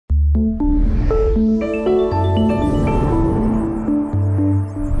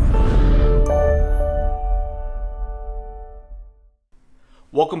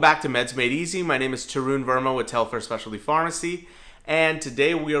Welcome back to Meds Made Easy. My name is Tarun Verma with Telfair Specialty Pharmacy, and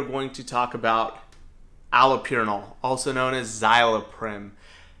today we are going to talk about allopurinol, also known as Xyloprim.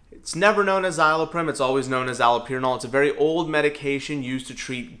 It's never known as Xyloprim, it's always known as allopurinol. It's a very old medication used to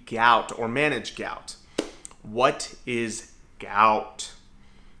treat gout or manage gout. What is gout?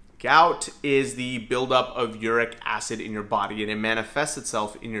 Gout is the buildup of uric acid in your body, and it manifests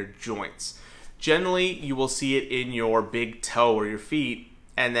itself in your joints. Generally, you will see it in your big toe or your feet,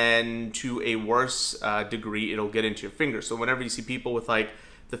 and then to a worse degree, it'll get into your fingers. So whenever you see people with like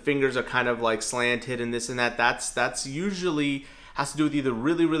the fingers are kind of like slanted and this and that, that's usually has to do with either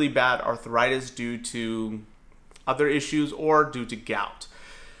really bad arthritis due to other issues or due to gout.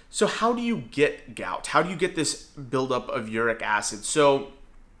 So how do you get gout? How do you get this buildup of uric acid? So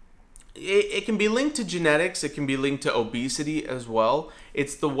it can be linked to genetics. It can be linked to obesity as well.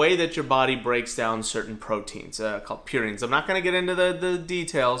 It's the way that your body breaks down certain proteins called purines. I'm not going to get into the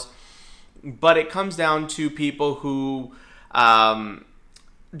details, but it comes down to people who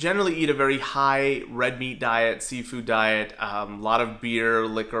generally eat a very high red meat diet, seafood diet, a lot of beer,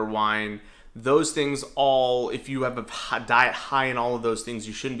 liquor, wine. Those things all, if you have a diet high in all of those things,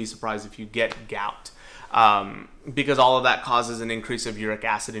 you shouldn't be surprised if you get gout. Because all of that causes an increase of uric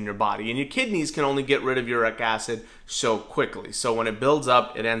acid in your body. And your kidneys can only get rid of uric acid so quickly. So when it builds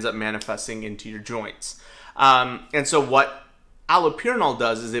up, it ends up manifesting into your joints. And so what allopurinol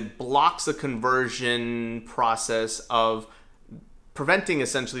does is it blocks the conversion process of preventing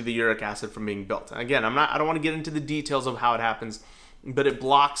essentially the uric acid from being built. And again, I don't want to get into the details of how it happens, but it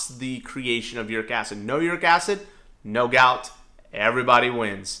blocks the creation of uric acid. No uric acid, no gout, everybody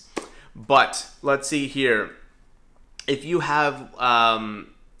wins. But let's see here. If you have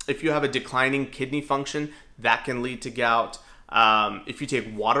a declining kidney function, that can lead to gout. If you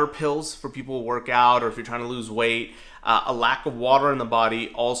take water pills for people who work out, or if you're trying to lose weight, a lack of water in the body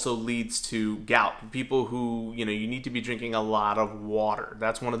also leads to gout. People who, you need to be drinking a lot of water.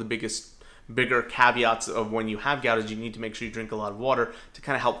 That's one of the bigger caveats of when you have gout, is you need to make sure you drink a lot of water to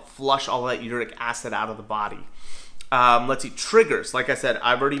kind of help flush all that uric acid out of the body. Let's see, triggers. Like I said,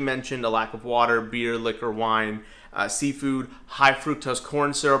 I've already mentioned a lack of water, beer, liquor, wine, seafood, high fructose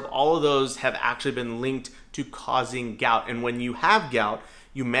corn syrup. All of those have actually been linked to causing gout. And when you have gout,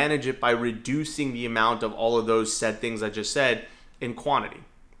 you manage it by reducing the amount of all of those said things I just said in quantity.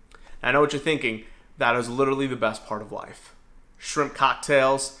 I know what you're thinking. That is literally the best part of life. Shrimp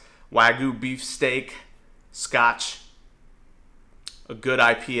cocktails, Wagyu beef steak, scotch, a good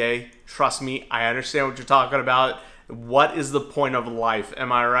IPA. Trust me, I understand what you're talking about. What is the point of life?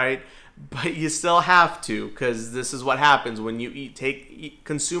 Am I right? But you still have to, because this is what happens when you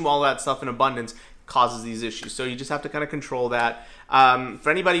consume all that stuff in abundance. Causes these issues. So you just have to kind of control that. For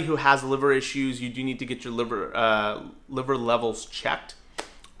anybody who has liver issues, you do need to get your liver levels checked.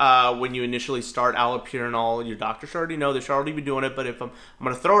 When you initially start allopurinol, your doctor should already know. They should already be doing it. But if I'm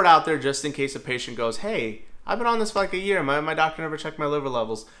going to throw it out there just in case a patient goes, hey, I've been on this for like a year. My doctor never checked my liver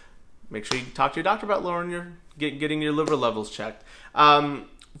levels. Make sure you talk to your doctor about getting your liver levels checked.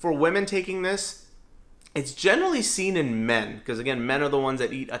 For women taking this, it's generally seen in men, because again, men are the ones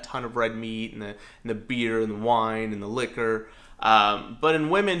that eat a ton of red meat and the beer and the wine and the liquor. But in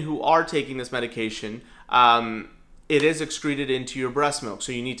women who are taking this medication, it is excreted into your breast milk.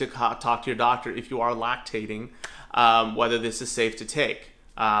 So you need to talk to your doctor if you are lactating, whether this is safe to take.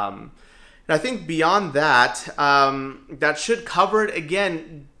 And I think beyond that, that should cover it.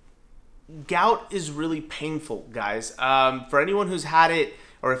 Again, gout is really painful, guys. For anyone who's had it,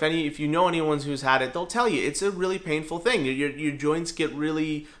 or if you know anyone who's had it, they'll tell you it's a really painful thing. Your joints get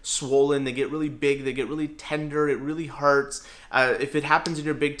really swollen, they get really big, they get really tender, it really hurts. If it happens in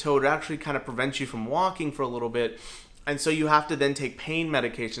your big toe, it actually kind of prevents you from walking for a little bit. And so you have to then take pain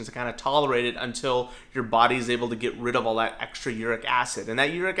medications to kind of tolerate it until your body is able to get rid of all that extra uric acid. And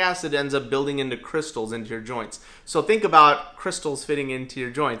that uric acid ends up building into crystals into your joints. So think about crystals fitting into your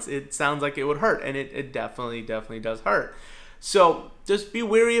joints. It sounds like it would hurt, and it definitely does hurt. So just be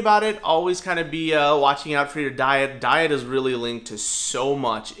wary about it. Always kind of be watching out for your diet. Diet is really linked to so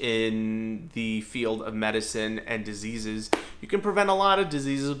much in the field of medicine and diseases. You can prevent a lot of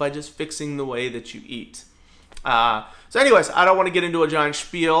diseases by just fixing the way that you eat. So anyways, I don't want to get into a giant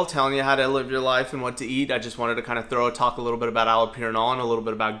spiel telling you how to live your life and what to eat. I just wanted to kind of talk a little bit about allopurinol and a little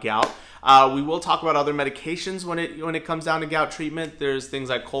bit about gout. We will talk about other medications when it comes down to gout treatment. There's things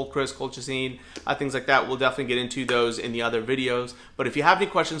like Colchicine, colchicine, things like that. We'll definitely get into those in the other videos. But if you have any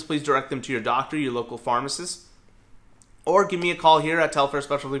questions, please direct them to your doctor, your local pharmacist. or give me a call here at Telfair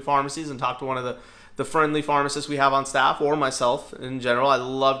Specialty Pharmacies and talk to one of the friendly pharmacists we have on staff, or myself in general. I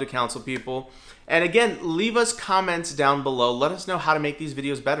love to counsel people. And again, leave us comments down below. Let us know how to make these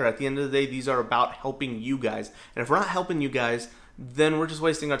videos better. At the end of the day, these are about helping you guys. And if we're not helping you guys, then we're just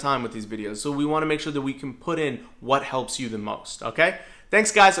wasting our time with these videos. So we want to make sure that we can put in what helps you the most, okay?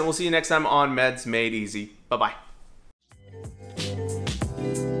 Thanks, guys, and we'll see you next time on Meds Made Easy. Bye-bye.